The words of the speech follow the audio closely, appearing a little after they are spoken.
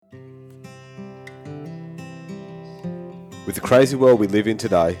With the crazy world we live in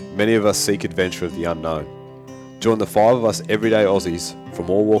today, many of us seek adventure of the unknown. Join the 5 of us everyday Aussies from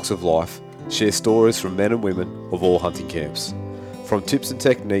all walks of life, share stories from men and women of all hunting camps. From tips and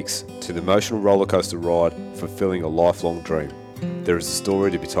techniques to the emotional rollercoaster ride fulfilling a lifelong dream, there is a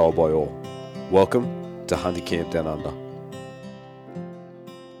story to be told by all. Welcome to Hunting Camp Down Under.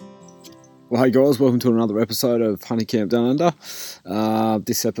 Well, hey guys, welcome to another episode of Hunting Camp Down Under.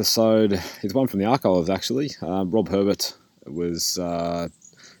 This episode is one from the archives, actually. Rob Herbert was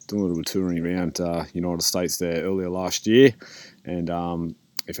doing a little touring around United States there earlier last year, and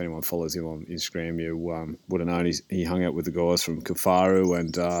if anyone follows him on Instagram, you would have known he hung out with the guys from Kifaru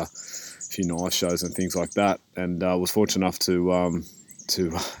and a few knife shows and things like that, and was fortunate enough to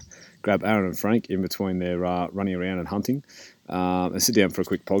grab Aaron and Frank in between their running around and hunting. And sit down for a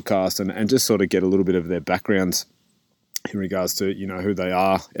quick podcast and just sort of get a little bit of their backgrounds in regards to, who they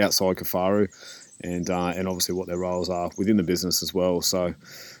are outside Kifaru and obviously what their roles are within the business as well. So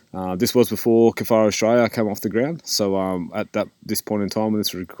this was before Kifaru Australia came off the ground. So at this point in time when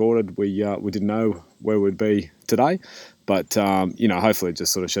this was recorded, we didn't know where we'd be today. But, hopefully it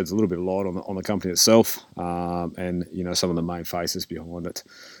just sort of sheds a little bit of light on the company itself and, some of the main faces behind it.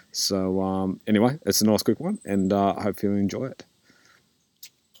 So, anyway, it's a nice quick one, and I hope you enjoy it.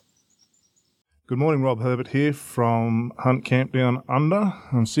 Good morning, Rob Herbert here from Hunt Camp Down Under.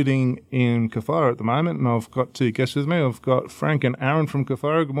 I'm sitting in Kifaru at the moment, and I've got 2 guests with me. I've got Frank and Aaron from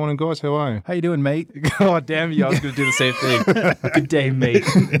Kifaru. Good morning, guys. How are you? How you doing, mate? God damn you, I was going to do the same thing. Good day, mate.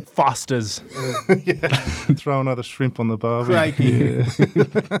 Foster's. Throw another shrimp on the barbie. Crikey.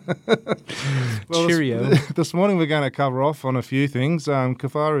 Well, Cheerio. This morning we're going to cover off on a few things.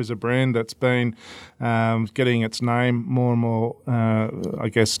 Kifaru is a brand that's been getting its name more and more,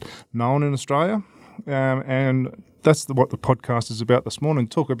 known in Australia. And that's what the podcast is about this morning.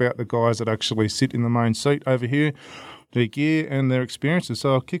 Talk about the guys that actually sit in the main seat over here, their gear and their experiences.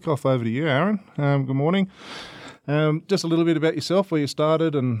 So I'll kick off over to you, Aaron. Good morning. Just a little bit about yourself, where you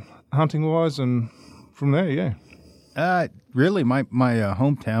started and hunting-wise, and from there, yeah. Really, my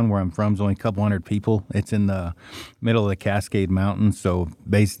hometown where I'm from is only a couple hundred people. It's in the middle of the Cascade Mountains, so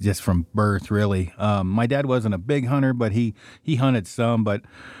based just from birth, really. My dad wasn't a big hunter, but he hunted some, but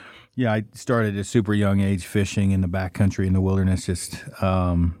yeah, I started at a super young age fishing in the backcountry in the wilderness, just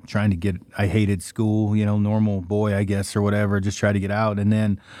trying to get, I hated school, normal boy, I guess, or whatever, just try to get out. And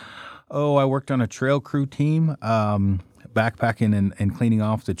then, I worked on a trail crew team, backpacking and cleaning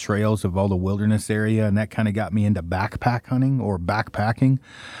off the trails of all the wilderness area, and that kind of got me into backpack hunting or backpacking.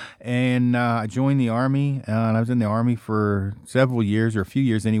 And I joined the Army, and I was in the Army for several years, or a few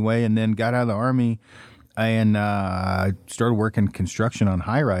years anyway, and then got out of the Army and started working construction on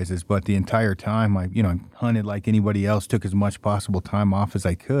high-rises. But the entire time, I hunted like anybody else, took as much possible time off as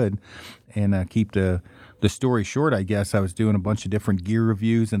I could, and keep the story short, I guess, I was doing a bunch of different gear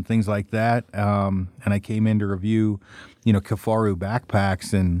reviews and things like that, and I came in to review, Kifaru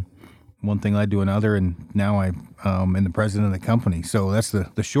backpacks, and one thing led to another, and now I'm the president of the company. So that's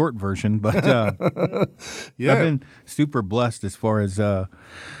the short version, but Yeah. I've been super blessed as far as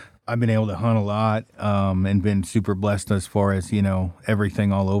I've been able to hunt a lot and been super blessed as far as,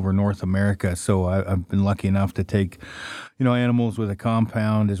 everything all over North America. So I've been lucky enough to take, animals with a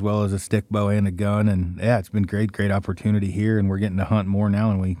compound as well as a stick bow and a gun. And, yeah, it's been great opportunity here, and we're getting to hunt more now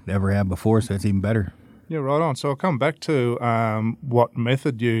than we ever have before, so it's even better. Yeah, right on. So I'll come back to what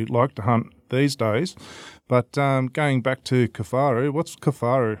method you like to hunt these days. But going back to Kifaru, what's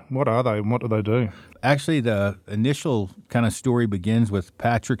Kifaru? What are they and what do they do? Actually, the initial kind of story begins with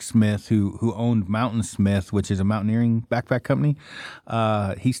Patrick Smith, who owned Mountain Smith, which is a mountaineering backpack company.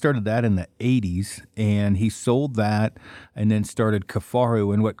 He started that in the 80s, and he sold that and then started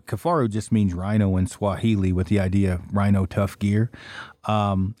Kifaru. And what Kifaru just means rhino in Swahili, with the idea of rhino tough gear.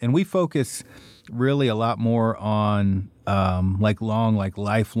 And we focus really a lot more on lifelong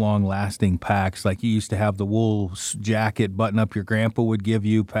lasting packs. Like you used to have the wool jacket button up your grandpa would give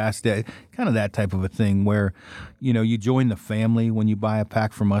you, past that, kind of that type of a thing where, you join the family when you buy a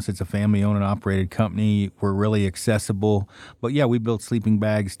pack from us. It's a family owned and operated company. We're really accessible. But yeah, we build sleeping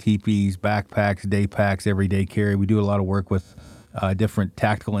bags, teepees, backpacks, day packs, everyday carry. We do a lot of work with different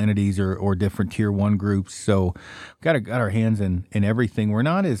tactical entities or different tier 1 groups. So got our hands in everything. We're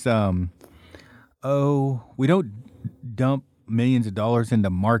not as we don't dump millions of dollars into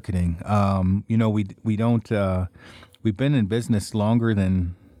marketing. We don't. We've been in business longer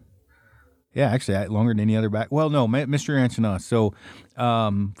than any other back. Well, no, Mr. Ranch and us. So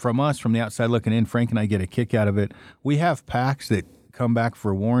from the outside looking in, Frank and I get a kick out of it. We have packs that come back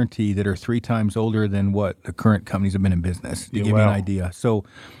for warranty that are 3 times older than what the current companies have been in business, to give you an idea. So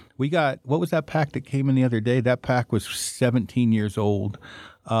We got, what was that pack that came in the other day? That pack was 17 years old.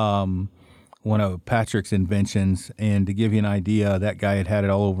 One of Patrick's inventions. And to give you an idea, that guy had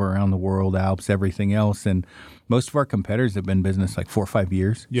it all over around the world, Alps, everything else. And most of our competitors have been in business like 4 or 5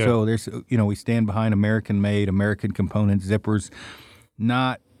 years. Yeah. So there's, we stand behind American-made, American components, zippers,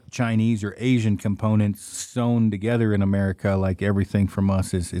 not Chinese or Asian components sewn together in America. Like everything from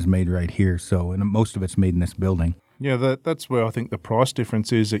us is made right here. So, and most of it's made in this building. Yeah, that's where I think the price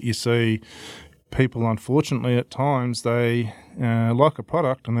difference is, that you see people, unfortunately, at times they like a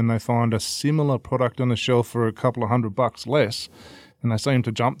product and then they find a similar product on the shelf for a couple of $100 less, and they seem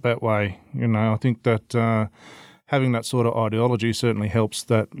to jump that way. I think that having that sort of ideology certainly helps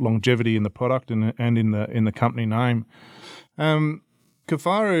that longevity in the product and in the company name.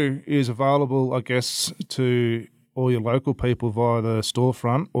 Kifaru is available, I guess, to all your local people via the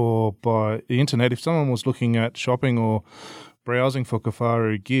storefront or by the internet. If someone was looking at shopping or browsing for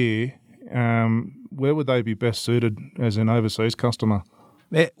Kifaru gear, where would they be best suited as an overseas customer?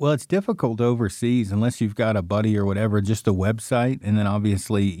 Well, it's difficult overseas unless you've got a buddy or whatever, just a website, and then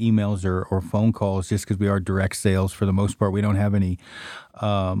obviously emails or phone calls, just because we are direct sales for the most part. We don't have any,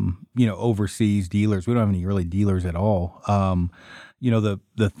 overseas dealers. We don't have any really dealers at all.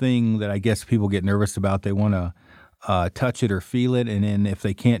 The thing that I guess people get nervous about, they want to touch it or feel it, and then if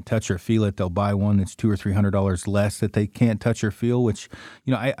they can't touch or feel it, they'll buy one that's $200 or $300 less that they can't touch or feel. Which,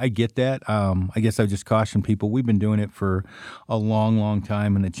 I get that. I guess I just caution people. We've been doing it for a long, long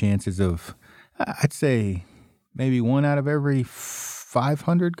time, and the chances of, I'd say, maybe 1 out of every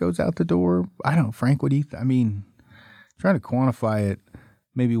 500 goes out the door. I don't know, Frank. What do you? Trying to quantify it.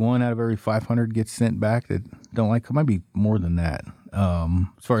 Maybe 1 out of every 500 gets sent back that don't like. It might be more than that.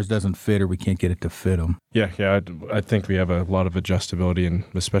 As far as doesn't fit or we can't get it to fit them. Yeah. I think we have a lot of adjustability, and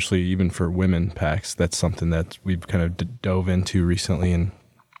especially even for women packs, that's something that we've kind of dove into recently. And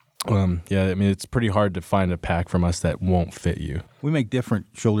it's pretty hard to find a pack from us that won't fit you. We make different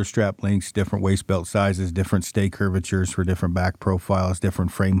shoulder strap lengths, different waist belt sizes, different stay curvatures for different back profiles,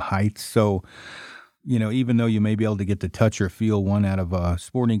 different frame heights. So, even though you may be able to get the touch or feel one out of a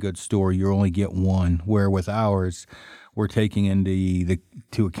sporting goods store, you only get one. Where with ours, we're taking into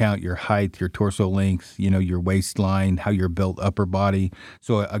to account your height, your torso length, your waistline, how you're built upper body.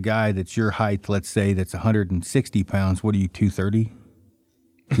 So a guy that's your height, let's say, that's 160 pounds, what are you, 230?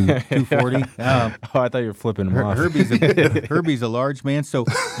 240. I thought you were flipping him off. Herbie's a large man, so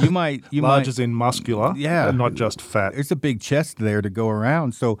you might large as in muscular, yeah, and not just fat. There's a big chest there to go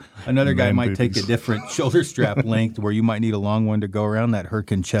around. So another guy might take a different shoulder strap length, where you might need a long one to go around that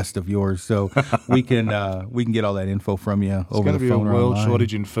Herkin chest of yours. So we can get all that info from you over the phone. There's going to be a world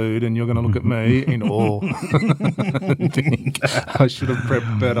shortage in food, and you're going to look at me in awe. I should have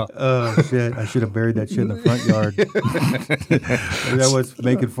prepped better. Oh shit! I should have buried that shit in the front yard. That was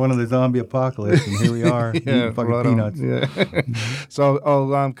making fun of the zombie apocalypse, and here we are eating fucking peanuts. Yeah. So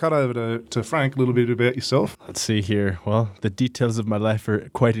I'll cut over to Frank, a little bit about yourself. Let's see here. Well, the details of my life are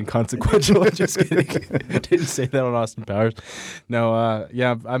quite inconsequential. Just kidding. Didn't say that on Austin Powers. No,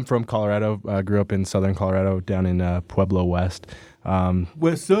 I'm from Colorado. Grew up in southern Colorado, down in Pueblo West.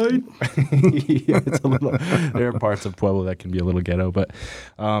 West Side. Yeah, it's a little. There are parts of Pueblo that can be a little ghetto, but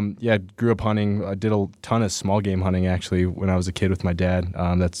grew up hunting. I did a ton of small game hunting actually when I was a kid with my dad.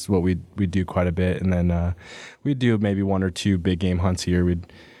 That's what we do quite a bit, and then we'd do maybe 1 or 2 big game hunts a year.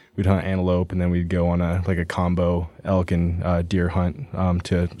 We'd hunt antelope, and then we'd go on a combo elk and deer hunt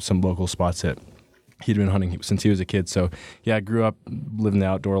to some local spots that he'd been hunting since he was a kid. So yeah, I grew up living the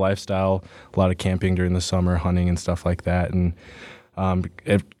outdoor lifestyle, a lot of camping during the summer, hunting and stuff like that. And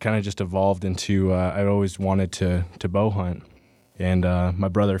it kind of just evolved into, I always wanted to bow hunt. And my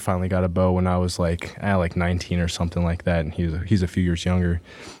brother finally got a bow when I was like 19 or something like that. And he's a few years younger.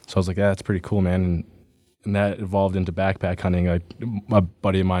 So I was like, yeah, that's pretty cool, man. And that evolved into backpack hunting. A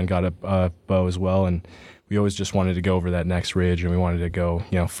buddy of mine got a bow as well. And we always just wanted to go over that next ridge, and we wanted to go,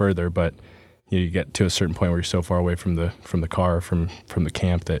 further. But you get to a certain point where you're so far away from the car, from the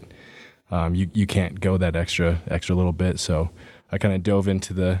camp, that you can't go that extra little bit. So I kind of dove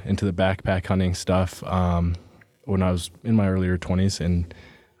into the backpack hunting stuff when I was in my earlier 20s, and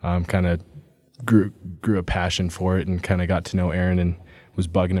kind of grew a passion for it, and kind of got to know Aaron and was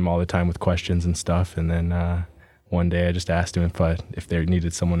bugging him all the time with questions and stuff. And then one day I just asked him if they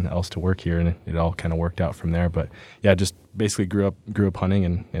needed someone else to work here, and it all kind of worked out from there. But yeah, just basically grew up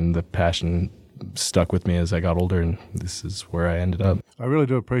hunting, and the passion stuck with me as I got older, and this is where I ended up. I really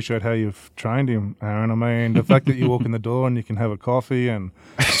do appreciate how you've trained him, Aaron. I mean, the fact that you walk in the door and you can have a coffee and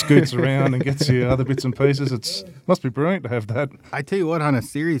scoots around and gets you other bits and pieces, must be brilliant to have that. I tell you what, on a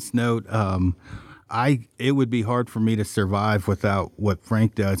serious note, it would be hard for me to survive without what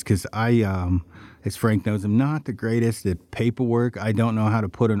Frank does, because as Frank knows, I'm not the greatest at paperwork. I don't know how to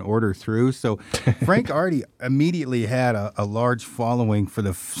put an order through. So Frank already immediately had a large following for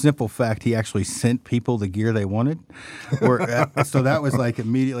the simple fact he actually sent people the gear they wanted. So that was like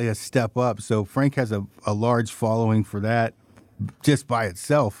immediately a step up. So Frank has a large following for that just by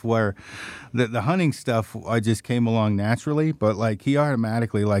itself, where the hunting stuff I just came along naturally, but like he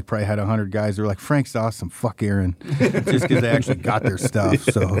automatically like probably had 100 guys that were like, Frank's awesome, fuck Aaron, just because they actually got their stuff.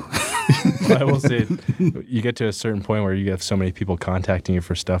 So I will say, you get to a certain point where you have so many people contacting you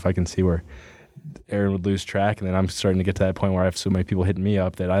for stuff. I can see where Aaron would lose track, and then I'm starting to get to that point where I have so many people hitting me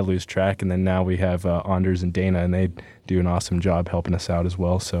up that I lose track, and then now we have Anders and Dana, and they do an awesome job helping us out as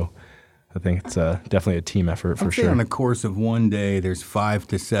well. So I think it's definitely a team effort for sure. On the course of one day, there's 5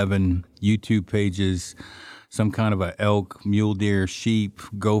 to 7 YouTube pages, some kind of a elk, mule deer, sheep,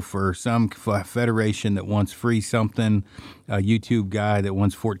 gopher, some federation that wants free something, a YouTube guy that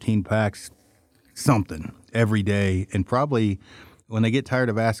wants 14 packs, something every day. And probably when they get tired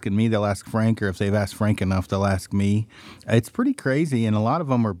of asking me, they'll ask Frank, or if they've asked Frank enough, they'll ask me. It's pretty crazy, and a lot of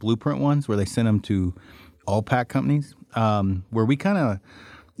them are blueprint ones where they send them to all pack companies, where we kind of,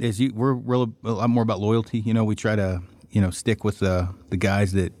 we're a lot more about loyalty. You know, we try to, stick with the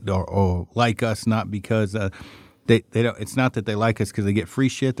guys that are like us, not because they don't. It's not that they like us because they get free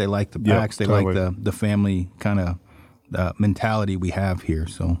shit. They like the packs. They totally. like the family kind of mentality we have here.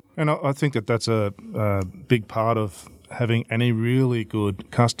 So, And I think that's a big part of having any really good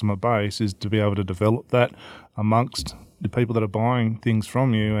customer base is to be able to develop that amongst the people that are buying things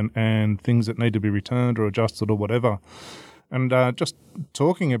from you and things that need to be returned or adjusted or whatever. And just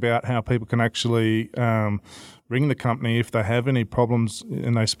talking about how people can actually ring the company if they have any problems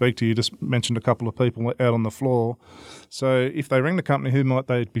and they speak to you. Just mentioned a couple of people out on the floor. So if they ring the company, who might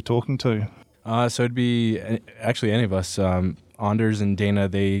they be talking to? So it'd be actually any of us. Anders and Dana,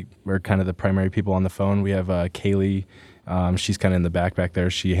 they were kind of the primary people on the phone. We have Kaylee. She's kind of in the back there.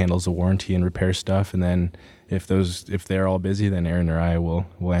 She handles the warranty and repair stuff. And then if they're all busy, then Aaron or I will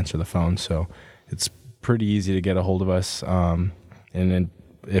answer the phone. So it's pretty easy to get a hold of us. And then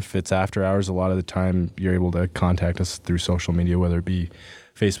if it's after hours, a lot of the time you're able to contact us through social media, whether it be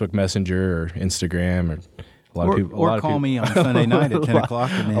Facebook Messenger or Instagram or a lot of people. Or call me on Sunday night at 10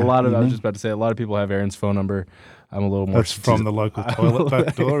 o'clock. I was just about to say, a lot of people have Aaron's phone number. I'm a little more. That's from the local toilet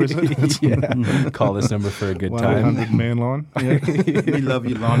back door, is it? Yeah. Call this number for a good time. 1-800-man line. We love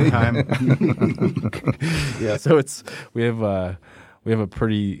you long time. Yeah. So we have a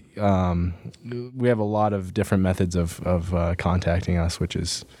pretty we have a lot of different methods of contacting us, which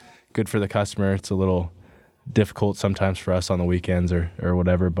is good for the customer. It's a little difficult sometimes for us on the weekends or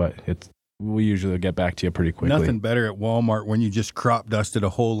whatever, but we usually get back to you pretty quickly. Nothing better at Walmart when you just crop dusted a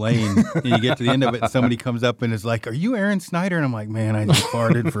whole lane and you get to the end of it and somebody comes up and is like, "Are you Aaron Snyder?" And I'm like, "Man, I just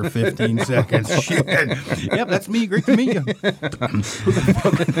farted for 15 seconds." Shit. Yep, that's me. Great to meet you. Who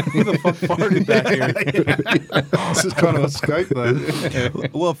the fuck farted back here? This is kind of a scope, though.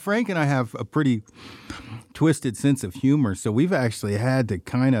 Well, Frank and I have a pretty twisted sense of humor, so we've actually had to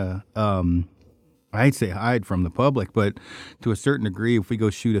kind of I'd say hide from the public, but to a certain degree, if we go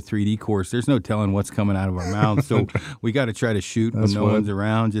shoot a 3D course, there's no telling what's coming out of our mouths. So we got to try to shoot when no one's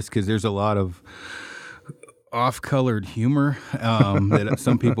around, just because there's a lot of off-colored humor that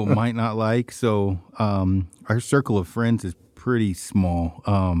some people might not like. So our circle of friends is pretty small.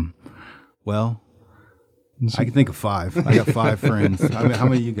 I can think of 5. I got 5 friends. How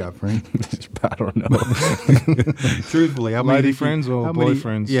many you got, Frank? I don't know. Truthfully, how many Lady friends or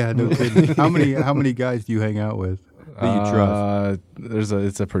boyfriends? Yeah, no kidding. How many guys do you hang out with that you trust?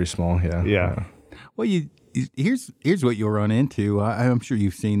 It's a pretty small, yeah. Yeah. Well, here's what you'll run into. I'm sure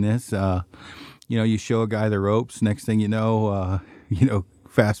you've seen this. You show a guy the ropes. Next thing you know,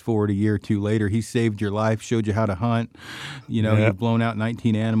 fast forward a year or two later, he saved your life, showed you how to hunt. You've blown out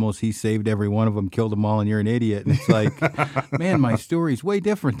 19 animals. He saved every one of them, killed them all, and you're an idiot. And it's like, man, my story's way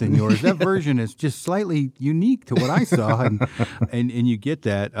different than yours. That version is just slightly unique to what I saw. And you get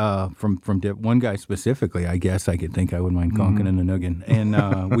that from one guy specifically, I guess I could think I wouldn't mind conking in the noggin.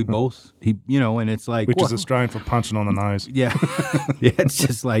 And we both, and it's like. Which is Australian for punching on the nose. Yeah. Yeah, it's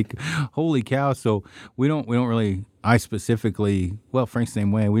just like, holy cow. So we don't really. I specifically, Frank's the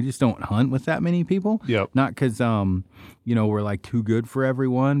same way. We just don't hunt with that many people. Yep. Not because, we're like too good for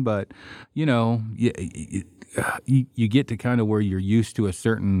everyone, but, you get to kind of where you're used to a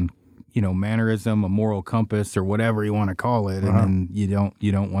certain, mannerism, a moral compass, or whatever you want to call it, and then you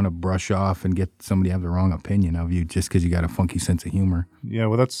don't want to brush off and get somebody to have the wrong opinion of you just because you got a funky sense of humor. Yeah,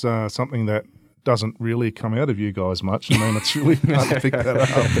 well, that's something that doesn't really come out of you guys much. I mean, it's really hard to pick that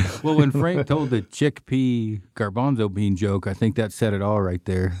up. Well, when Frank told the chickpea garbanzo bean joke, I think that said it all right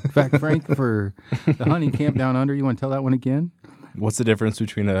there. In fact, Frank, for the hunting camp down under, you want to tell that one again? What's the difference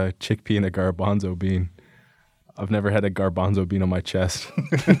between a chickpea and a garbanzo bean? I've never had a garbanzo bean on my chest.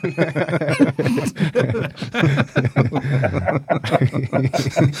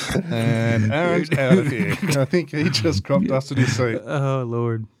 And Aaron's out of here. I think he just dropped dust in his seat. Oh,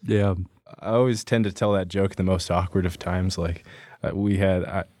 Lord. Yeah. I always tend to tell that joke the most awkward of times. Like I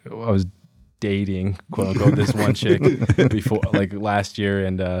was dating, quote unquote, this one chick before, like last year,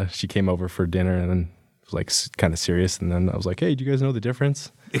 and she came over for dinner, and then was like kind of serious, and then I was like, "Hey, do you guys know the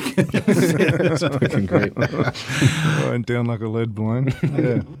difference?" It's fucking great. Went down like a lead balloon.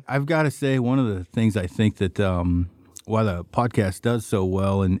 Yeah. I've got to say, one of the things I think that why the podcast does so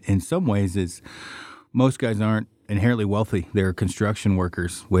well in some ways is most guys aren't inherently wealthy. They're construction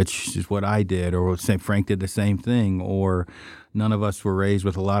workers, which is what I did, or Frank did the same thing, or none of us were raised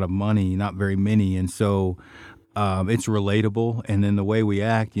with a lot of money, not very many. And so it's relatable. And then the way we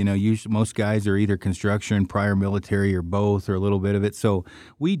act, most guys are either construction, prior military, or both, or a little bit of it. So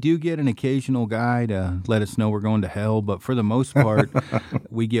we do get an occasional guy to let us know we're going to hell. But for the most part,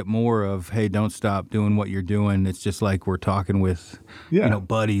 we get more of, hey, don't stop doing what you're doing. It's just like we're talking with,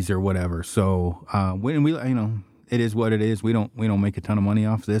 buddies or whatever. So when we, it is what it is. We don't make a ton of money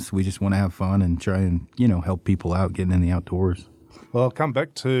off this. We just want to have fun and try and, help people out getting in the outdoors. Well, I'll come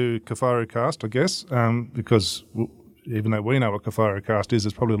back to Kifaru Cast, I guess, because even though we know what Kifaru Cast is,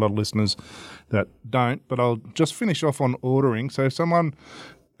 there's probably a lot of listeners that don't. But I'll just finish off on ordering. So if someone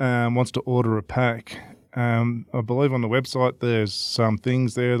wants to order a pack, I believe on the website there's some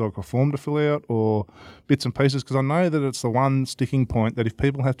things there like a form to fill out or bits and pieces, because I know that it's the one sticking point that if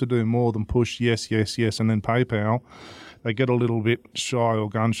people have to do more than push yes, yes, yes, and then PayPal, they get a little bit shy or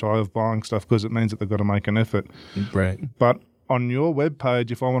gun shy of buying stuff because it means that they've got to make an effort. Right. But on your webpage,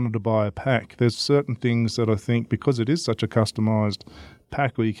 if I wanted to buy a pack, there's certain things that I think, because it is such a customised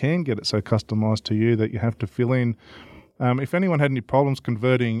pack, or you can get it so customised to you that you have to fill in. If anyone had any problems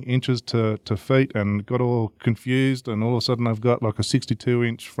converting inches to feet and got all confused and all of a sudden they've got like a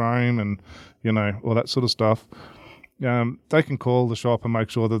 62-inch frame and, all that sort of stuff, they can call the shop and make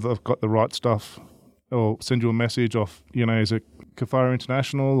sure that they've got the right stuff, or send you a message off, is it Kifaru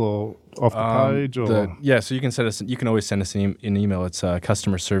International or off the page? Or so you can you can always send us an email. It's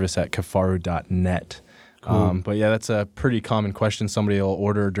customer service at kifaru.net. Cool. But yeah, that's a pretty common question. Somebody will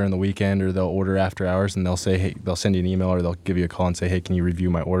order during the weekend or they'll order after hours and they'll say, hey, they'll send you an email or they'll give you a call and say, hey, can you review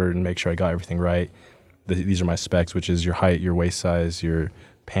my order and make sure I got everything right? These are my specs, which is your height, your waist size, your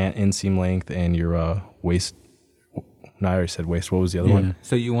pant inseam length, and your waist. No, I already said waist. What was the other one?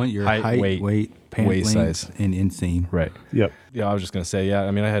 So you want your height, weight, pant waist length, size, and inseam. Right. Yep. Yeah, I was just gonna say,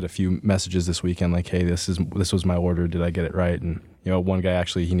 I mean, I had a few messages this weekend like, hey, this was my order. Did I get it right? And one guy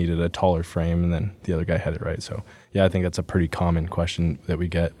actually, he needed a taller frame, and then the other guy had it right. So yeah, I think that's a pretty common question that we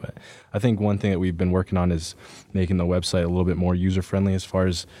get. But I think one thing that we've been working on is making the website a little bit more user friendly as far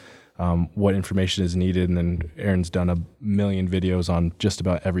as what information is needed. And then Aaron's done a million videos on just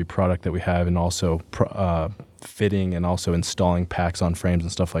about every product that we have, and also fitting and also installing packs on frames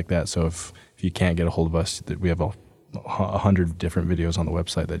and stuff like that. So if you can't get a hold of us, that we have 100 different videos on the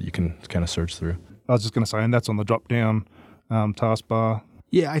website that you can kind of search through. I was just going to say, and that's on the drop-down taskbar.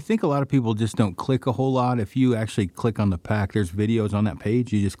 Yeah, I think a lot of people just don't click a whole lot. If you actually click on the pack, there's videos on that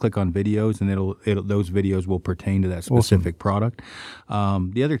page. You just click on videos, and it'll those videos will pertain to that specific product.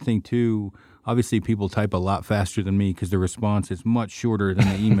 The other thing, too, obviously people type a lot faster than me because the response is much shorter than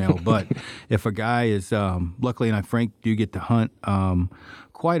the email. But if a guy is, luckily, and Frank do get to hunt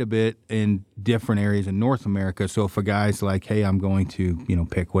quite a bit in different areas in North America. So if a guy's like, hey, I'm going to,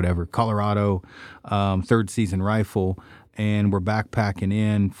 pick whatever, Colorado, third season rifle, and we're backpacking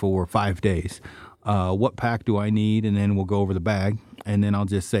in for 5 days. What pack do I need? And then we'll go over the bag. And then I'll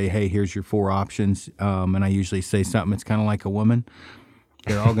just say, hey, here's your 4 options. And I usually say something that's kind of like a woman.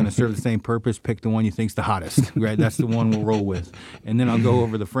 They're all going to serve the same purpose. Pick the one you think's the hottest, right? That's the one we'll roll with. And then I'll go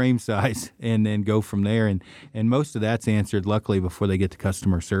over the frame size and then go from there. And most of that's answered, luckily, before they get to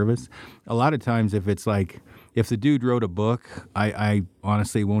customer service. A lot of times if it's like, if the dude wrote a book, I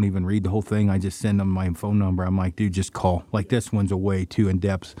honestly won't even read the whole thing. I just send them my phone number. I'm like, dude, just call. Like, this one's a way too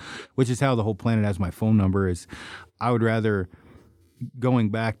in-depth, which is how the whole planet has my phone number. Is I would rather,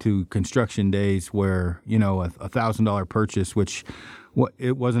 going back to construction days where, a $1,000 purchase, which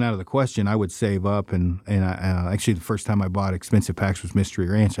it wasn't out of the question, I would save up. And actually, the first time I bought expensive packs was Mystery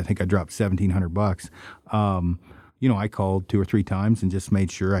Ranch. I think I dropped $1,700. I called 2 or 3 times and just made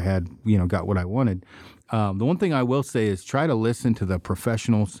sure I had, got what I wanted. The one thing I will say is try to listen to the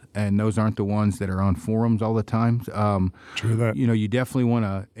professionals, and those aren't the ones that are on forums all the time. True that. You know, you definitely want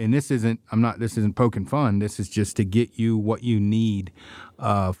to, and this isn't poking fun. This is just to get you what you need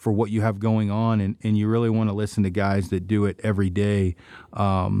for what you have going on, and you really want to listen to guys that do it every day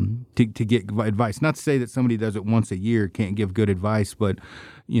to get advice. Not to say that somebody does it once a year can't give good advice, but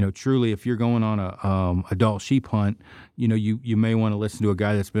you know, truly, if you're going on a Dall sheep hunt, you know, you may want to listen to a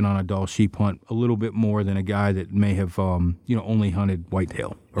guy that's been on a Dall sheep hunt a little bit more than a guy that may have only hunted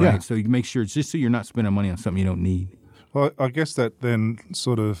whitetail. Right? Yeah. So you make sure it's just so you're not spending money on something you don't need. Well, I guess that then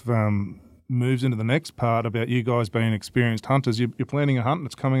sort of moves into the next part about you guys being experienced hunters. You're planning a hunt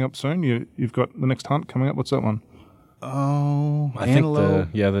that's coming up soon. You've got the next hunt coming up. What's that one? Oh, I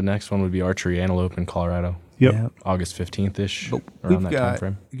antelope. think the next one would be archery antelope in Colorado. Yep. Yeah. August 15th-ish, But around that time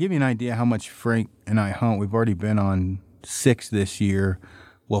frame. to give you an idea how much Frank and I hunt, we've already been on 6 this year.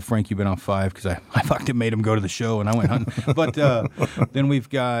 Well, Frank, you've been on 5 because I fucking made him go to the show and I went hunting. But then we've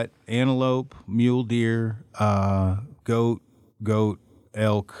got antelope, mule deer, goat,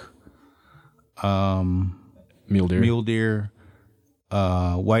 elk, Mule deer,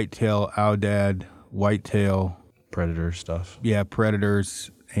 whitetail, aoudad, whitetail. predator stuff. Yeah,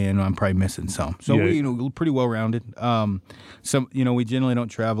 predators, and I'm probably missing some. So Yeah. we're pretty well rounded. We generally don't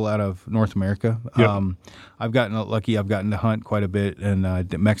travel out of North America. Yep. I've gotten lucky. I've gotten to hunt quite a bit in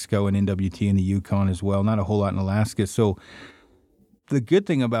Mexico and NWT and the Yukon as well. Not a whole lot in Alaska. So the good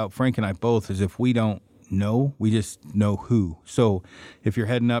thing about Frank and I both is if we don't know, we just know who. So if you're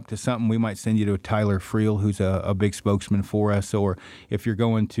heading up to something, we might send you to Tyler Friel, who's a big spokesman for us. Or if you're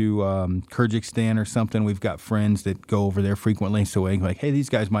going to Kyrgyzstan or something, we've got friends that go over there frequently. So we're like, hey, these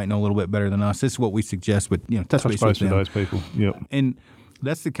guys might know a little bit better than us. This is what we suggest, but touch base with them. those people. Yep. And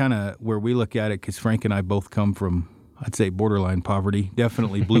that's the kind of where we look at it, because Frank and I both come from, I'd say, borderline poverty,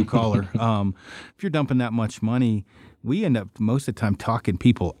 definitely blue collar. If you're dumping that much money, we end up most of the time talking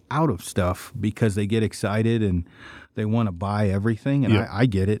people out of stuff because they get excited and they want to buy everything. And Yep. I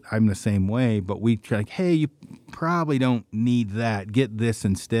get it. I'm the same way. But we try like, hey, you probably don't need that. Get this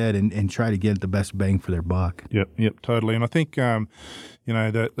instead and try to get the best bang for their buck. Yep, totally. And I think,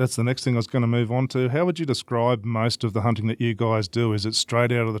 that's the next thing I was going to move on to. How would you describe most of the hunting that you guys do? Is it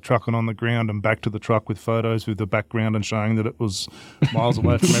straight out of the truck and on the ground and back to the truck with photos with the background and showing that it was miles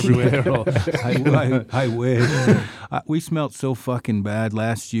away from everywhere? Or I wish. We smelled so fucking bad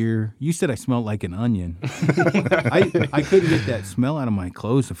last year. You said I smelled like an onion. I couldn't get that smell out of my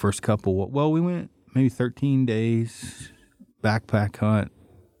clothes the first couple. Well, we went maybe 13 days backpack hunt.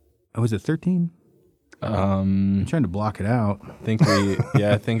 Was it 13? I'm trying to block it out. I think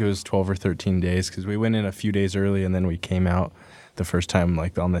it was 12 or 13 days because we went in a few days early and then we came out the first time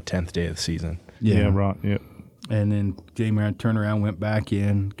like on the 10th day of the season. yeah, right. Yep. And then Jamie and I turned around, went back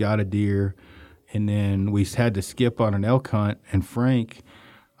in, got a deer, and then we had to skip on an elk hunt. And Frank,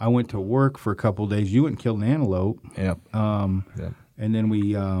 I went to work for a couple of days. You went and killed an antelope. Yep. And then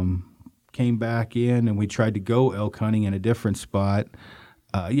we came back in and we tried to go elk hunting in a different spot.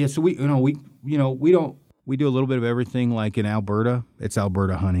 So we do a little bit of everything. Like in Alberta, it's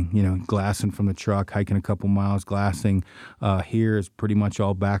Alberta hunting. Glassing from the truck, hiking a couple miles, glassing. Here is pretty much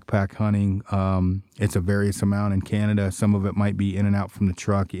all backpack hunting. It's a various amount in Canada. Some of it might be in and out from the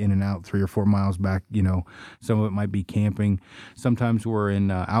truck, in and out 3 or 4 miles back. Some of it might be camping. Sometimes we're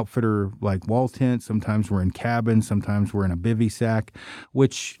in outfitter like wall tents. Sometimes we're in cabins. Sometimes we're in a bivy sack,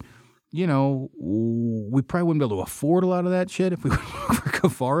 which we probably wouldn't be able to afford a lot of that shit if we went for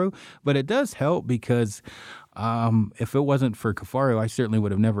Kifaru, but it does help because if it wasn't for Kifaru, I certainly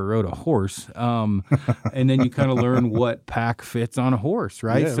would have never rode a horse. And then you kind of learn what pack fits on a horse,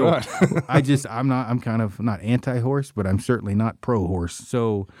 right? Yeah, so right. I'm kind of not anti-horse, but I'm certainly not pro-horse.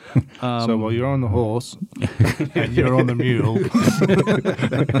 So, So while you're on the horse and you're on the mule.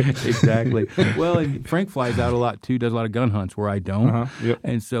 Exactly. Well, and Frank flies out a lot too, does a lot of gun hunts where I don't. Yep.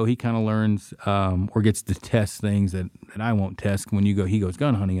 And so he kind of learns or gets to test things that I won't test when he goes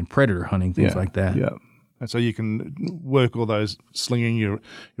gun hunting and predator hunting, things like that. Yeah. And so you can work all those, slinging your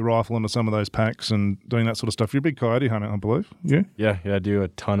rifle into some of those packs and doing that sort of stuff. You're a big coyote hunter, I believe. Yeah? Yeah, I do a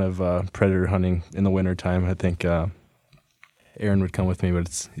ton of predator hunting in the wintertime. I think Aaron would come with me, but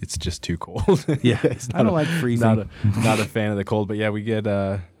it's just too cold. Yeah, I don't like freezing. Not a fan of the cold, but yeah, we get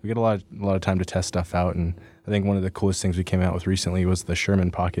a lot of time to test stuff out. And I think one of the coolest things we came out with recently was the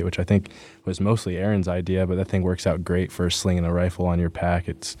Sherman Pocket, which I think was mostly Aaron's idea, but that thing works out great for slinging a rifle on your pack.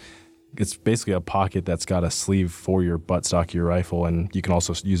 It's basically a pocket that's got a sleeve for your buttstock of your rifle, and you can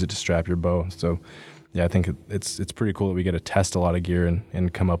also use it to strap your bow. So, yeah, I think it's pretty cool that we get to test a lot of gear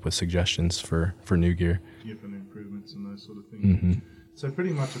and come up with suggestions for new gear. Yep, and improvements and those sort of things. Mm-hmm. So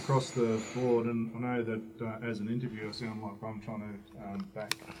pretty much across the board, and I know that as an interviewer, I sound like I'm trying to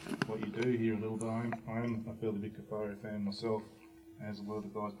back what you do here a little bit. I am a fairly big Kafari fan myself, as a lot of the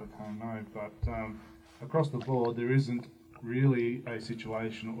guys back home know. But across the board, there isn't really a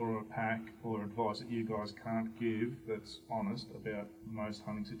situation or a pack or advice that you guys can't give that's honest about most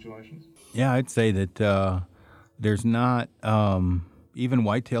hunting situations. Yeah, I'd say that there's not even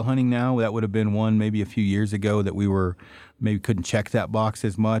whitetail hunting now. That would have been one maybe a few years ago that we were maybe couldn't check that box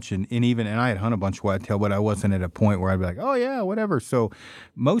as much. And I had hunted a bunch of whitetail, but I wasn't at a point where I'd be like, oh yeah, whatever. So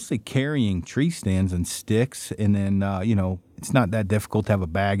mostly carrying tree stands and sticks, and then it's not that difficult to have a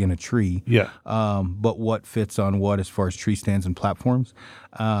bag in a tree. Yeah. But what fits on what as far as tree stands and platforms.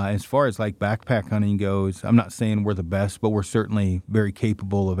 As far as like backpack hunting goes, I'm not saying we're the best, but we're certainly very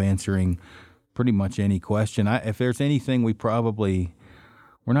capable of answering pretty much any question. If there's anything,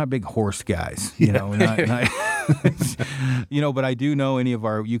 we're not big horse guys, but I do know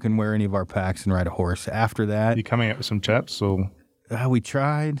you can wear any of our packs and ride a horse. After that, You coming out with some chaps, or we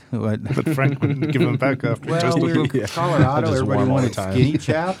tried, but Frank wouldn't give them back after just we were in Colorado. Just Everybody warm all the wanted time. skinny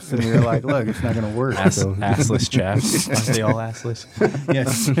chaps, and we were like, "Look, it's not going to work." Assless chaps. Aren't they all assless?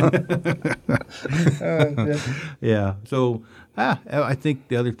 Yes. Yeah. So I think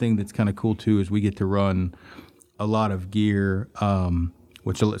the other thing that's kind of cool too is we get to run a lot of gear,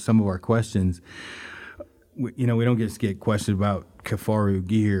 which some of our questions, we don't just get questions about Kifaru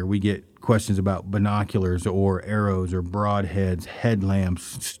gear. We get questions about binoculars or arrows or broadheads,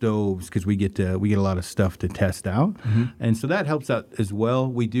 headlamps, stoves, because we get a lot of stuff to test out, and so that helps out as well.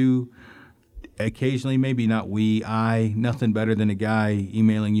 We do occasionally, maybe not nothing better than a guy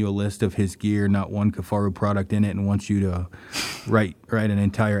emailing you a list of his gear, not one Kifaru product in it, and wants you to write an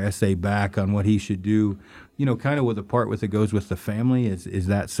entire essay back on what he should do. Kind of with the part that goes with the family is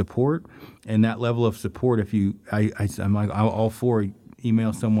that support, and that level of support. If I'm like, I'm all for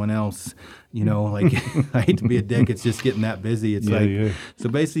email someone else, like I hate to be a dick. It's just getting that busy. It's so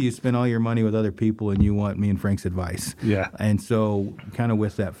basically you spend all your money with other people and you want me and Frank's advice. Yeah. And so kind of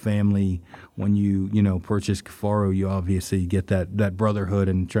with that family, when you purchase Kifaru, you obviously get that brotherhood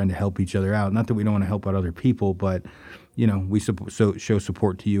and trying to help each other out. Not that we don't want to help out other people, but we show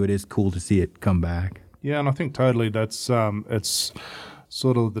support to you. It is cool to see it come back. Yeah, and I think totally that's it's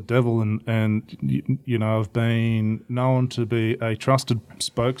sort of the devil, and I've been known to be a trusted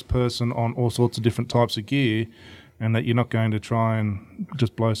spokesperson on all sorts of different types of gear, and that you're not going to try and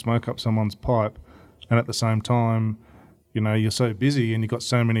just blow smoke up someone's pipe, and at the same time, you're so busy and you've got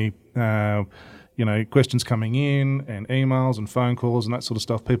so many questions coming in and emails and phone calls and that sort of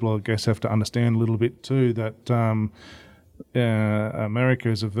stuff. People, I guess, have to understand a little bit too that America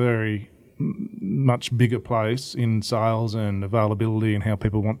is a very much bigger place in sales and availability and how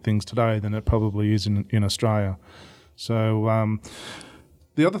people want things today than it probably is in Australia. So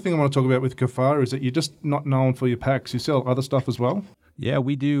the other thing I want to talk about with Kifaru is that you're just not known for your packs. You sell other stuff as well? Yeah,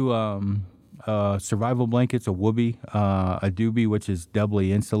 we do survival blankets, a whoopee, a doobie, which is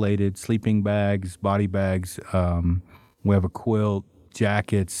doubly insulated, sleeping bags, body bags. We have a quilt,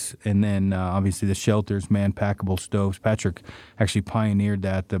 jackets, and then obviously the shelters, man-packable stoves. Patrick actually pioneered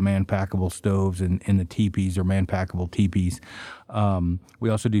that, the man-packable stoves and the teepees or man-packable teepees. We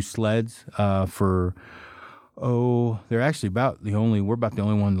also do sleds they're actually we're about the only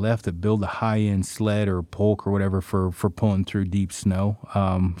one left that build a high-end sled or polk or whatever for pulling through deep snow.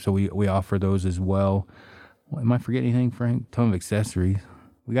 So we offer those as well. Am I forgetting anything, Frank? Ton of accessories.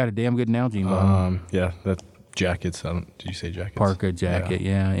 We got a damn good Nalgene bottom. Yeah, that jackets. Did you say jackets? Parka jacket,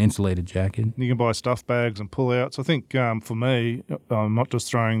 yeah, insulated jacket. You can buy stuff bags and pull-outs. I think for me, I'm not just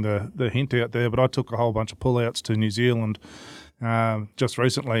throwing the hint out there, but I took a whole bunch of pull-outs to New Zealand just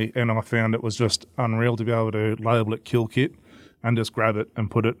recently, and I found it was just unreal to be able to label it kill kit and just grab it and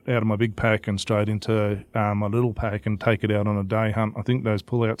put it out of my big pack and straight into my little pack and take it out on a day hunt. I think those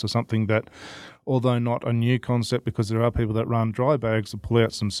pull-outs are something that, although not a new concept because there are people that run dry bags, the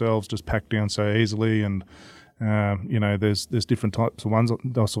pull-outs themselves just pack down so easily, and there's different types of ones.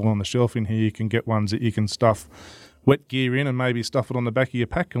 I saw on the shelf in here, you can get ones that you can stuff wet gear in and maybe stuff it on the back of your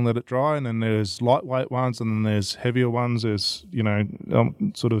pack and let it dry, and then there's lightweight ones and then there's heavier ones. There's,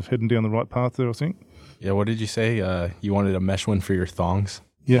 I'm sort of heading down the right path there, I think. Yeah, what did you say? You wanted a mesh one for your thongs?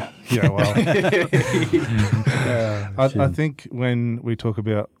 Yeah, well. I think when we talk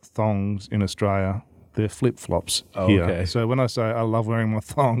about thongs in Australia, they're flip-flops here. Okay. So when I say I love wearing my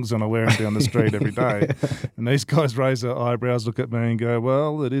thongs and I wear them down the street every day, and these guys raise their eyebrows, look at me and go,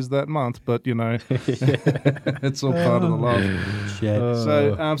 well, it is that month, but, it's all part of the love.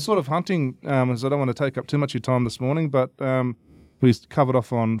 So sort of hunting, as I don't want to take up too much of your time this morning, but we covered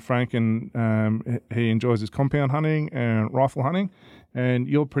off on Frank, and he enjoys his compound hunting and rifle hunting. And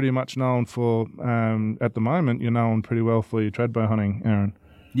you're pretty much known for, at the moment, you're known pretty well for your tradbow hunting, Aaron.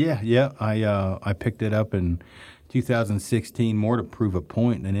 Yeah. I picked it up in 2016 more to prove a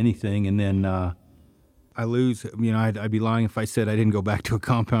point than anything, and then I lose. I'd be lying if I said I didn't go back to a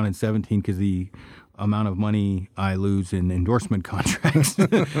compound in 17 because the amount of money I lose in endorsement contracts,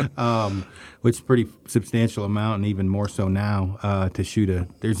 which is a pretty substantial amount, and even more so now to shoot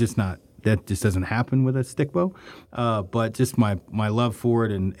there's just not. That just doesn't happen with a stick bow, but just my love for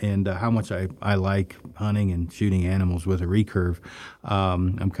it and how much I like hunting and shooting animals with a recurve.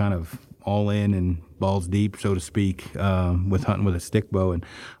 I'm kind of all in and balls deep, so to speak, with hunting with a stick bow. And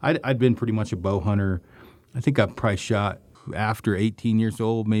I'd been pretty much a bow hunter. I think I probably shot after 18 years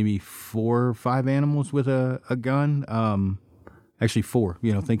old, maybe 4 or 5 animals with a gun. Actually 4,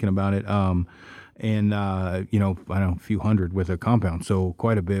 thinking about it. And, I don't know, a few hundred with a compound, so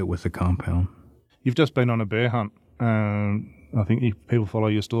quite a bit with a compound. You've just been on a bear hunt. I think if people follow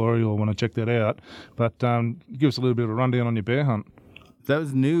your story or want to check that out. But give us a little bit of a rundown on your bear hunt. That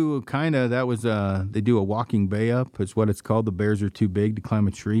was new, kind of. That was they do a walking bay up. It's what it's called. The bears are too big to climb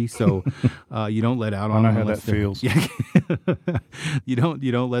a tree, so you don't let out on them. I know how that feels. Yeah, you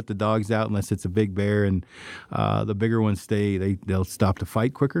don't let the dogs out unless it's a big bear, and the bigger ones they'll stop to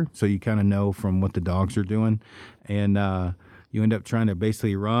fight quicker. So you kind of know from what the dogs are doing, and you end up trying to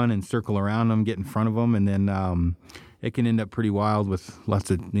basically run and circle around them, get in front of them, and then. It can end up pretty wild with lots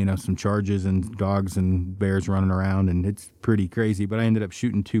of, some charges and dogs and bears running around, and it's pretty crazy. But I ended up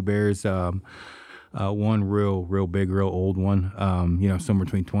shooting 2 bears, one real big, real old one, somewhere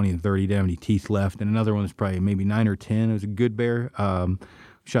between 20 and 30, didn't have any teeth left, and another one was probably maybe 9 or 10. It was a good bear.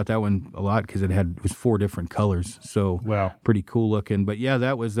 Shot that one a lot because it was 4 different colors, so wow, pretty cool looking. But yeah,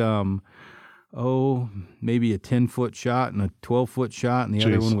 that was maybe a 10-foot shot and a 12-foot shot, and the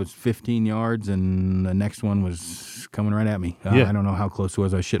other one was 15 yards, and the next one was coming right at me. I don't know how close it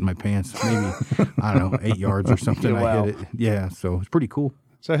was. I was shitting my pants. Maybe, 8 yards or something. Wow. I hit it. Yeah, so it's pretty cool.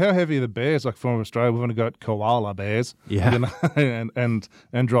 So how heavy are the bears? Like from Australia, we've only got koala bears, and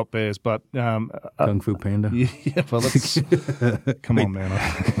drop bears, but Kung Fu Panda. Yeah, well, that's come on,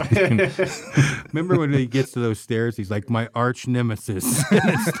 man. Remember when he gets to those stairs? He's like, my arch nemesis.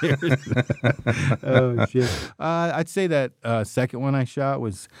 Oh shit! I'd say that second one I shot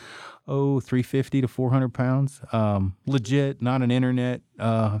was 350 to 400 pounds. Legit, not an internet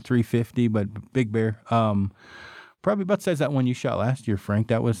 350, but big bear. Probably about the size of that one you shot last year, Frank.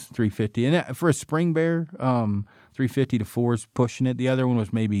 That was 350. And for a spring bear, 350 to 4 is pushing it. The other one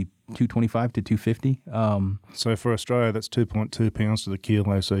was maybe 225 to 250. So for Australia, that's 2.2 pounds to the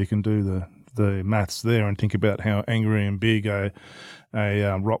kilo. So you can do the maths there and think about how angry and big a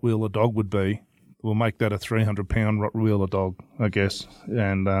Rottweiler dog would be. We'll make that a 300-pound Rottweiler dog, I guess,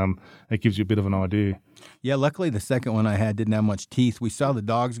 and it gives you a bit of an idea. Yeah, luckily the second one I had didn't have much teeth. We saw the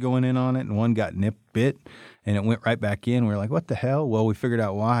dogs going in on it, and one got bit, and it went right back in. We were like, what the hell? Well, we figured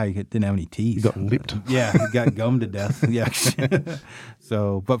out why. It didn't have any teeth. You got lipped. Yeah, it got gummed to death. Yeah.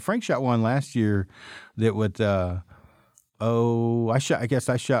 So, but Frank shot one last year that would, I guess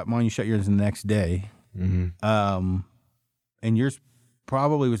I shot mine. You shot yours the next day. Mm-hmm. And yours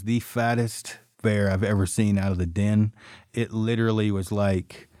probably was the fattest bear I've ever seen out of the den. It literally was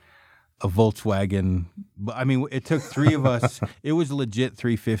like a Volkswagen. I mean, it took 3 of us. It was legit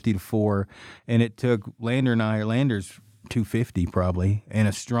 350 to 4, and it took Lander and I, or Lander's 250 probably, and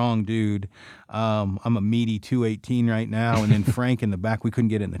a strong dude. I'm a meaty 218 right now, and then Frank in the back. We couldn't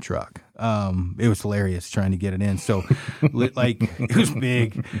get it in the truck. It was hilarious trying to get it in. So, it was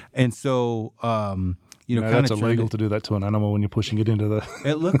big, and so. That's illegal to do that to an animal when you're pushing it into the.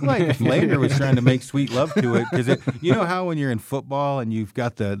 It looked like Lander was trying to make sweet love to it because you know how when you're in football and you've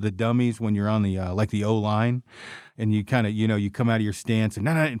got the dummies when you're on the the O line, and you kind of you come out of your stance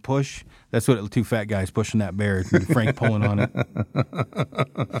and push. That's what 2 fat guys pushing that bear. Frank pulling on it.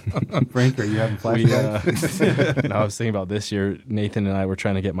 Frank, are you having flashbacks? No, I was thinking about this year. Nathan and I were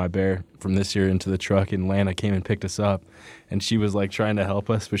trying to get my bear from this year into the truck, and Lana came and picked us up, and she was like trying to help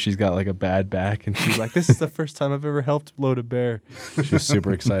us, but she's got like a bad back, and she's like, "This is the first time I've ever helped load a bear." She was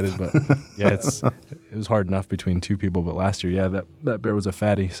super excited, but yeah, it was hard enough between 2 people. But last year, yeah, that bear was a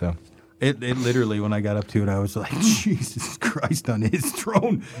fatty, so. It literally, when I got up to it, I was like, Jesus Christ on his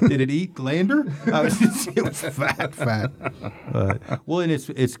throne. Did it eat Lander? It was fat. Well, and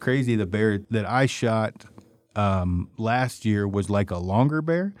it's crazy. The bear that I shot last year was like a longer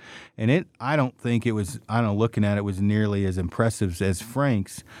bear. And I don't think it was, looking at it was nearly as impressive as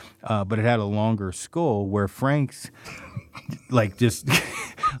Frank's, but it had a longer skull where Frank's, like just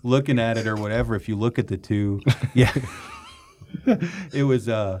looking at it or whatever, if you look at the 2, yeah. It was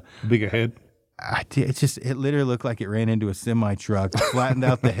bigger head. It literally looked like it ran into a semi truck, flattened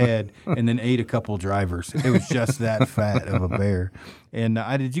out the head, and then ate a couple drivers. It was just that fat of a bear. And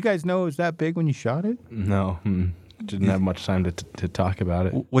did you guys know it was that big when you shot it? No, didn't have much time to talk about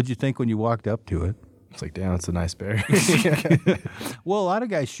it. What'd you think when you walked up to it? It's like, damn, it's a nice bear. Well, a lot of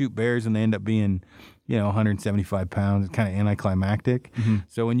guys shoot bears and they end up being, 175 pounds. It's kind of anticlimactic. Mm-hmm.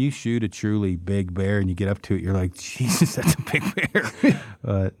 So when you shoot a truly big bear and you get up to it, you're like, Jesus, that's a big bear.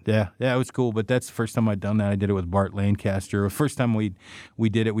 But yeah, it was cool. But that's the first time I'd done that. I did it with Bart Lancaster. The first time we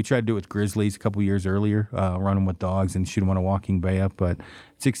did it, we tried to do it with grizzlies a couple years earlier, run them with dogs and shoot them on a walking bay up. But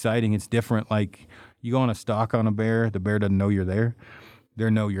it's exciting. It's different. Like you go on a stalk on a bear, the bear doesn't know you're there. They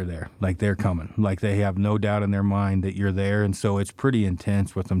know you're there. Like they're coming. Like they have no doubt in their mind that you're there. And so it's pretty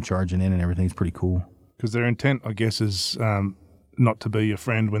intense with them charging in and everything's pretty cool. Because their intent, I guess, is not to be your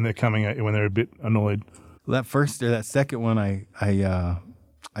friend when they're coming at you when they're a bit annoyed. Well, that second one, I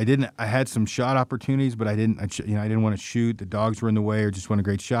didn't. I had some shot opportunities, but I didn't want to shoot. The dogs were in the way, or just want a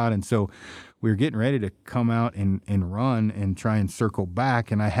great shot, and so we were getting ready to come out and run and try and circle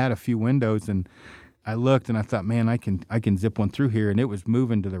back. And I had a few windows, and I looked and I thought, man, I can zip one through here, and it was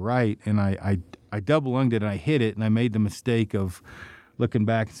moving to the right, and I double lunged it and I hit it, and I made the mistake of looking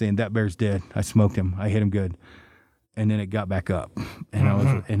back and saying that bear's dead. I smoked him. I hit him good. And then it got back up,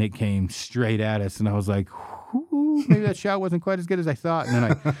 and and it came straight at us, and I was like, maybe that shot wasn't quite as good as I thought. And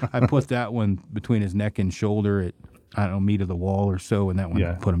then I put that one between his neck and shoulder at, meat of the wall or so, and that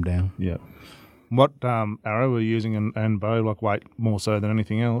one put him down. Yeah. What arrow were you using and bow, like weight more so than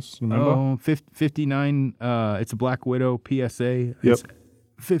anything else? You remember? Oh, 59. It's a Black Widow PSA. Yep. It's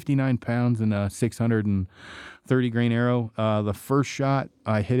 59 pounds and a 630 grain arrow. The first shot,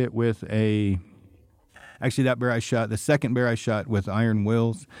 I hit it with actually that bear I shot, the second bear I shot with iron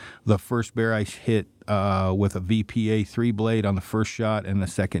wills. The first bear I hit with a VPA 3 blade on the first shot, and the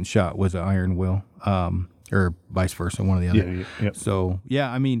second shot was an iron will. Or vice versa, one or the other. Yeah. So,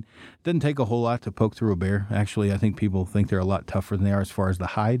 yeah, it doesn't take a whole lot to poke through a bear. Actually, I think people think they're a lot tougher than they are as far as the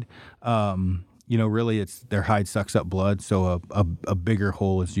hide. Really, it's their hide sucks up blood, so a bigger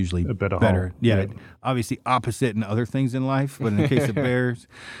hole is usually a better. Hole. Yeah, obviously opposite in other things in life, but in the case of bears,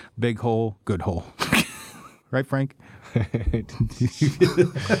 big hole, good hole. Right, Frank?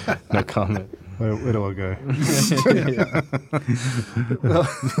 No comment. Where do I go?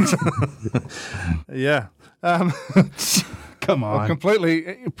 Yeah. Come on. I'm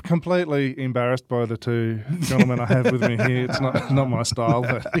completely embarrassed by the two gentlemen I have with me here. It's not my style,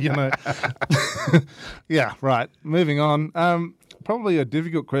 but yeah, right. Moving on. Probably a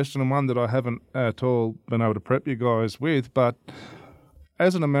difficult question and one that I haven't at all been able to prep you guys with, but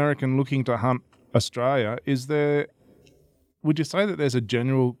as an American looking to hunt Australia, would you say that there's a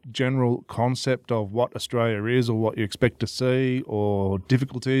general concept of what Australia is, or what you expect to see, or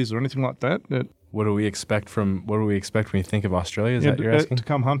difficulties, or anything like that? What do we expect when you think of Australia? Is that you're asking? To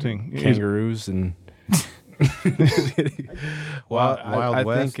come hunting, kangaroos and Wild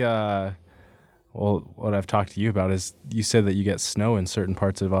West. I think what I've talked to you about is you said that you get snow in certain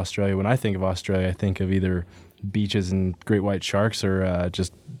parts of Australia. When I think of Australia, I think of either beaches and great white sharks, or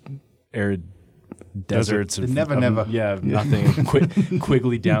just arid deserts. Never. Yeah, nothing.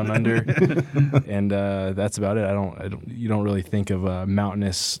 Quigley down under, and that's about it. You don't really think of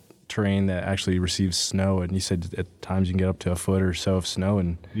mountainous terrain that actually receives snow. And you said at times you can get up to a foot or so of snow,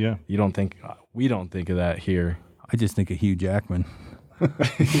 and we don't think of that here. I just think of Hugh Jackman and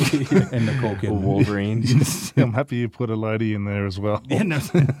Nicole Kidman. Wolverine. I'm happy you put a lady in there as well. Yeah, no.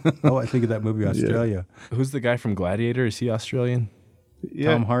 Oh, I think of that movie Australia. Yeah. Who's the guy from Gladiator? Is he Australian?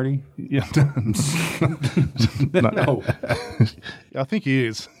 Yeah. Tom Hardy? Yeah. No. I think he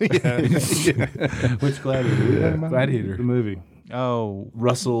is. Yeah. Which Gladiator? Gladiator. The movie. Oh,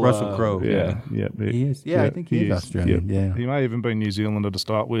 Russell Crowe. Yeah. He is. Yeah, I think he is Australian. Yeah. He may even be New Zealander to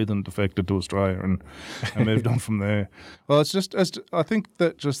start with and defected to Australia and moved on from there. Well, it's just I think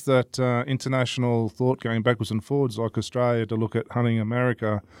that international thought going backwards and forwards, like Australia to look at hunting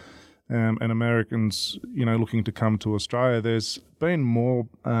America, and Americans, looking to come to Australia. There's been more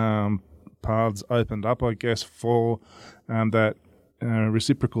paths opened up, I guess, for that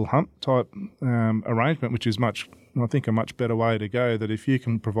reciprocal hunt type arrangement, which is I think a much better way to go. That if you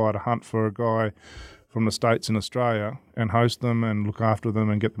can provide a hunt for a guy from the States in Australia and host them and look after them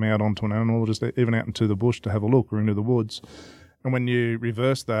and get them out onto an animal, just even out into the bush to have a look or into the woods. And when you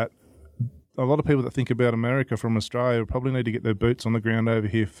reverse that, a lot of people that think about America from Australia probably need to get their boots on the ground over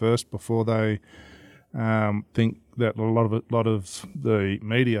here first before they think that a lot of the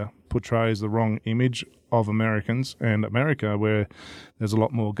media portrays the wrong image of Americans and America, where there's a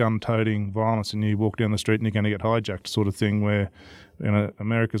lot more gun-toting violence and you walk down the street and you're going to get hijacked sort of thing, where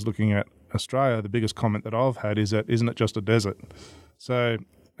America's looking at Australia, the biggest comment that I've had is that isn't it just a desert? So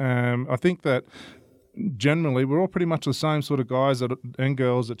I think that generally we're all pretty much the same sort of guys and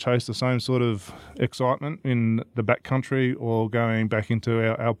girls that chase the same sort of excitement in the backcountry or going back into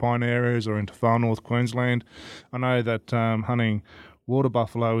our alpine areas or into far north Queensland. I know that hunting water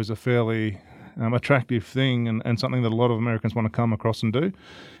buffalo is a fairly attractive thing and something that a lot of Americans want to come across and do.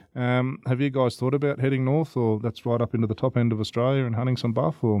 Have you guys thought about heading north, or that's right up into the top end of Australia and hunting some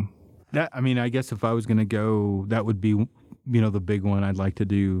buff? Or I guess if I was going to go, that would be, the big one I'd like to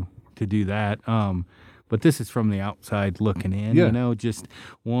do that. But this is from the outside looking in, just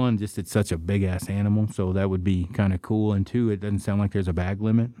it's such a big ass animal. So that would be kind of cool. And two, it doesn't sound like there's a bag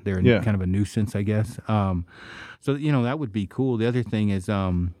limit. They're kind of a nuisance, I guess. So, that would be cool. The other thing is,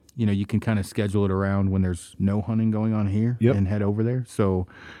 you can kind of schedule it around when there's no hunting going on here and head over there. So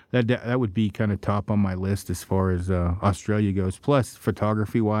that would be kind of top on my list as far as Australia goes. Plus,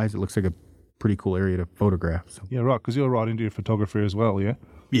 photography wise, it looks like a pretty cool area to photograph. So. Yeah, right, because you're right into your photography as well, yeah?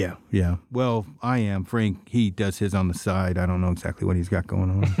 Yeah. Well, I am. Frank, he does his on the side. I don't know exactly what he's got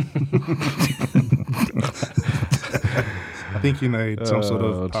going on. I think you need some sort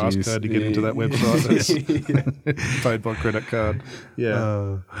of passcode to get into that website that's paid by credit card.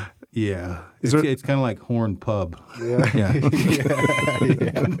 Yeah. Yeah. It's kind of like Horn Pub. Yeah. You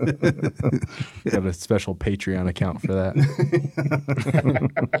have a special Patreon account for that.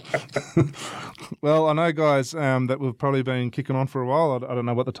 Well, I know, guys, that we've probably been kicking on for a while. I don't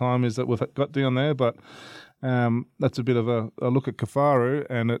know what the time is that we've got down there, but that's a bit of a look at Kifaru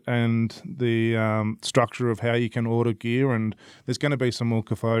and the structure of how you can order gear. And there's going to be some more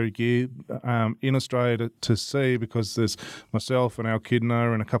Kifaru gear in Australia to see, because there's myself and Al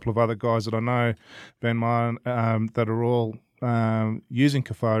Kidner and a couple of other guys that I know, Ben Meyer, that are all using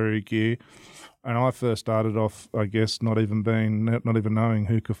Kifaru gear. And I first started off, I guess, not even knowing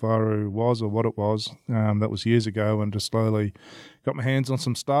who Kifaru was or what it was. That was years ago, and just slowly got my hands on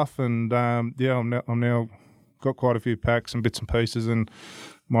some stuff. And I'm now got quite a few packs and bits and pieces. And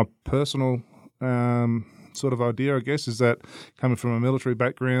my personal sort of idea, I guess, is that coming from a military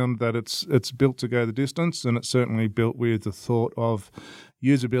background, that it's built to go the distance, and it's certainly built with the thought of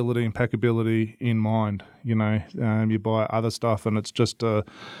usability and packability in mind. You buy other stuff and it's just a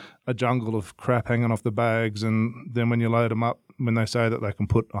jungle of crap hanging off the bags, and then when you load them up, when they say that they can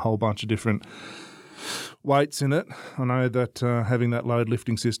put a whole bunch of different weights in it, I know that having that load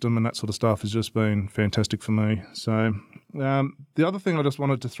lifting system and that sort of stuff has just been fantastic for me. So the other thing I just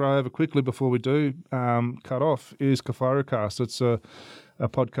wanted to throw over quickly before we do cut off is Kifarucast. It's a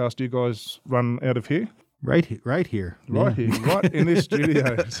podcast you guys run out of here. Right here. Right in this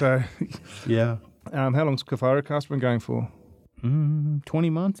studio. So yeah. How long's Kifarucast been going for? 20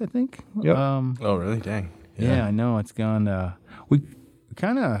 months, I think. Yep. Oh, really? Dang. Yeah, I know. It's gone. We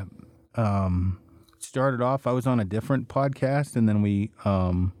kind of started off, I was on a different podcast, and then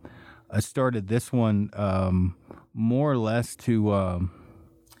I started this one more or less to, how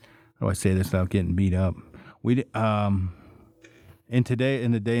do I say this without getting beat up? We in the day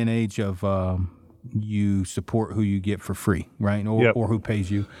and age of you support who you get for free, right? Or who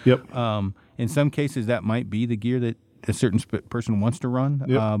pays you. Yep. In some cases, that might be the gear that a certain person wants to run,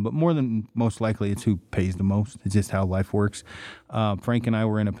 but more than most likely, it's who pays the most. It's just how life works. Frank and I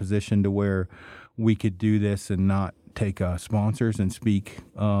were in a position to where we could do this and not take sponsors and speak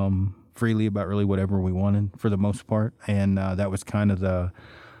freely about really whatever we wanted for the most part. And that was kind of the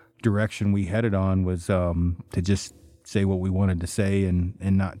direction we headed on, was to just say what we wanted to say and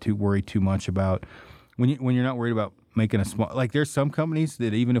not to worry too much about when you're not worried about making a small, like there's some companies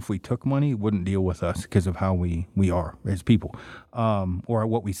that even if we took money wouldn't deal with us because of how we are as people, or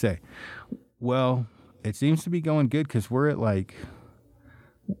what we say. Well, it seems to be going good because we're at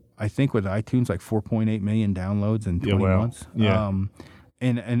I think with iTunes 4.8 million downloads in 20 months. Yeah.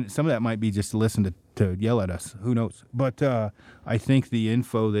 And some of that might be just to listen to yell at us. Who knows? But I think the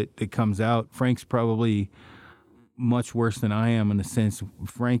info that comes out, Frank's probably much worse than I am in the sense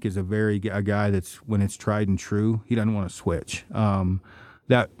Frank is a guy that's, when it's tried and true, he doesn't want to switch.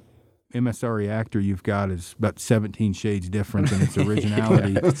 That MSR reactor you've got is about 17 shades different than its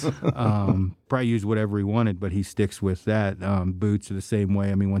originality. Probably use whatever he wanted, but he sticks with that. Boots are the same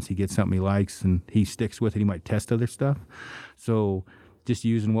way. I mean, once he gets something he likes and he sticks with it, he might test other stuff. So just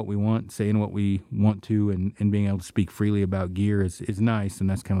using what we want, saying what we want to, and being able to speak freely about gear is nice, and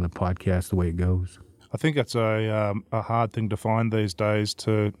that's kind of the podcast, the way it goes. I think it's a hard thing to find these days,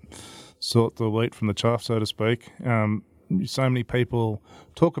 to sort the wheat from the chaff, so to speak. So many people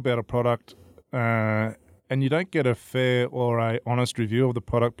talk about a product and you don't get a fair or a honest review of the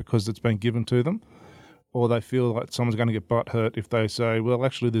product because it's been given to them, or they feel like someone's going to get butt hurt if they say, well,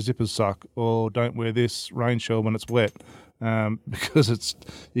 actually the zippers suck, or don't wear this rain shell when it's wet, because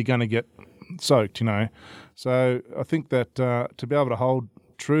you're going to get soaked, you know. So I think that to be able to hold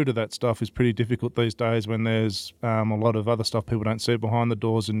true to that stuff is pretty difficult these days when there's a lot of other stuff people don't see behind the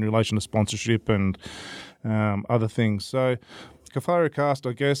doors in relation to sponsorship and other things. So Kifaru Cast,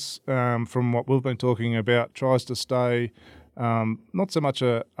 I guess, from what we've been talking about, tries to stay not so much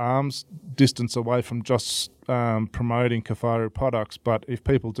a arm's distance away from just promoting Kifaru products, but if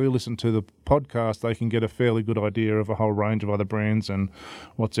people do listen to the podcast, they can get a fairly good idea of a whole range of other brands and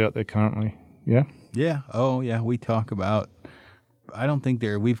what's out there currently. Yeah? Yeah. Oh, yeah. We talk about, I don't think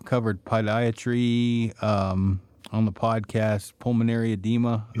we've covered podiatry on the podcast, pulmonary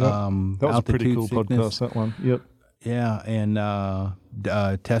edema. Yep. That was a pretty cool sickness. podcast, that one. Yep. Yeah,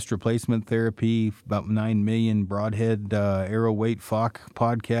 and test replacement therapy, about 9 million broadhead arrow weight FOC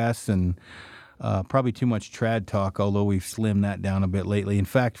podcasts, and probably too much trad talk, although we've slimmed that down a bit lately. In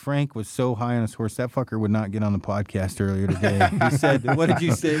fact, Frank was so high on his horse, that fucker would not get on the podcast earlier today. He said, what did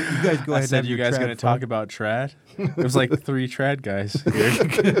you say? You guys go ahead and have you your guys trad going to talk about trad? There's like 3 trad guys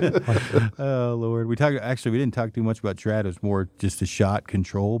here. Oh, Lord. We didn't talk too much about trad. It was more just a shot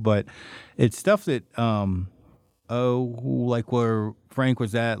control, but it's stuff that, like where Frank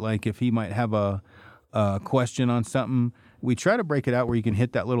was at, like if he might have a question on something, we try to break it out where you can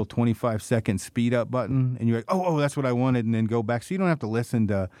hit that little 25-second speed up button and you're like, oh, that's what I wanted, and then go back. So you don't have to listen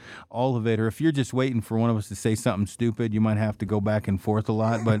to all of it. Or if you're just waiting for one of us to say something stupid, you might have to go back and forth a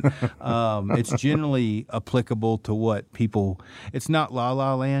lot. But it's generally applicable to what people, it's not La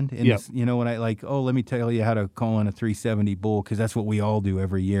La Land. And Yep. you know, when I like, let me tell you how to call in a 370 bull, because that's what we all do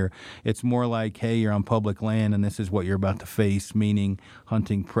every year. It's more like, hey, you're on public land and this is what you're about to face, meaning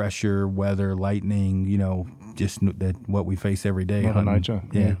hunting pressure, weather, lightning, you know, just that what we face every day. Mother hunting. nature.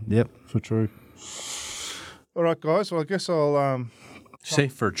 Yeah. Yep. For true. All right, guys. Well, I guess I'll... Did you say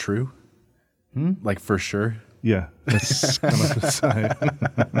for true? Like for sure? Yeah, that's kind of the same.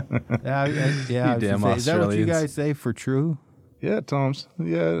 Yeah. I was gonna damn say, is that what you Australians. guys say for true? Yeah, at times.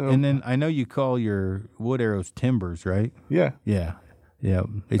 Yeah. And then I know you call your wood arrows timbers, right? Yeah. Yeah. Yeah.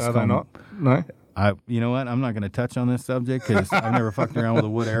 It's Are they not? No? You know what? I'm not going to touch on this subject because I've never fucked around with a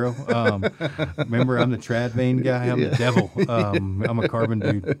wood arrow. Remember, I'm the trad vein guy. I'm the devil. I'm a carbon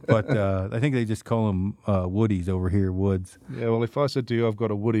dude. But I think they just call them woodies over here, woods. Yeah, well, if I said to you I've got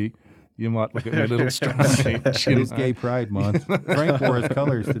a woody, you might look at me a little strangely. It is Gay Pride Month. Frank wore his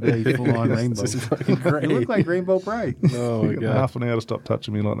colors today, full on rainbow. This is fucking great. You look like Rainbow Bright. Oh, my You're God. half an hour to stop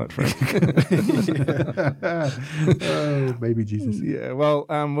touching me like that, Frank. Oh, baby Jesus. Yeah, well,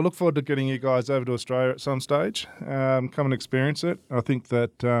 we'll look forward to getting you guys over to Australia at some stage. Come and experience it. I think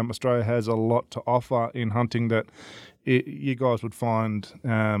that Australia has a lot to offer in hunting that you guys would find.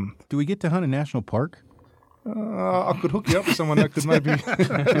 Do we get to hunt a national park? I could hook you up with someone that could maybe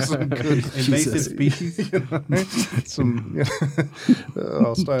some good Invasive species?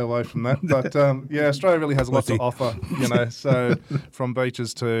 I'll stay away from that. But yeah, Australia really has a lot to offer. You know, so from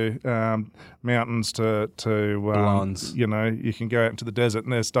beaches to mountains to Blondes. you know, you can go out into the desert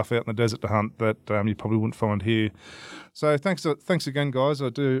and there's stuff out in the desert to hunt that you probably wouldn't find here. So thanks again, guys. I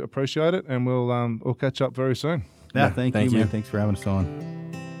do appreciate it, and we'll catch up very soon. Yeah, thank thank you, man. you. Thanks for having us on.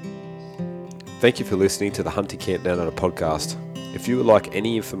 Thank you for listening to the Hunting Camp Down Under podcast. If you would like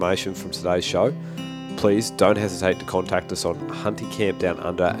any information from today's show, please don't hesitate to contact us on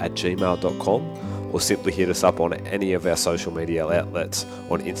huntingcampdownunder@gmail.com or simply hit us up on any of our social media outlets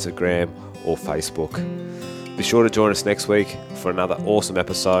on Instagram or Facebook. Be sure to join us next week for another awesome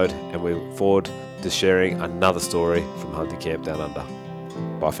episode, and we look forward to sharing another story from Hunting Camp Down Under.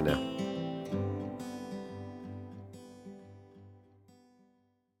 Bye for now.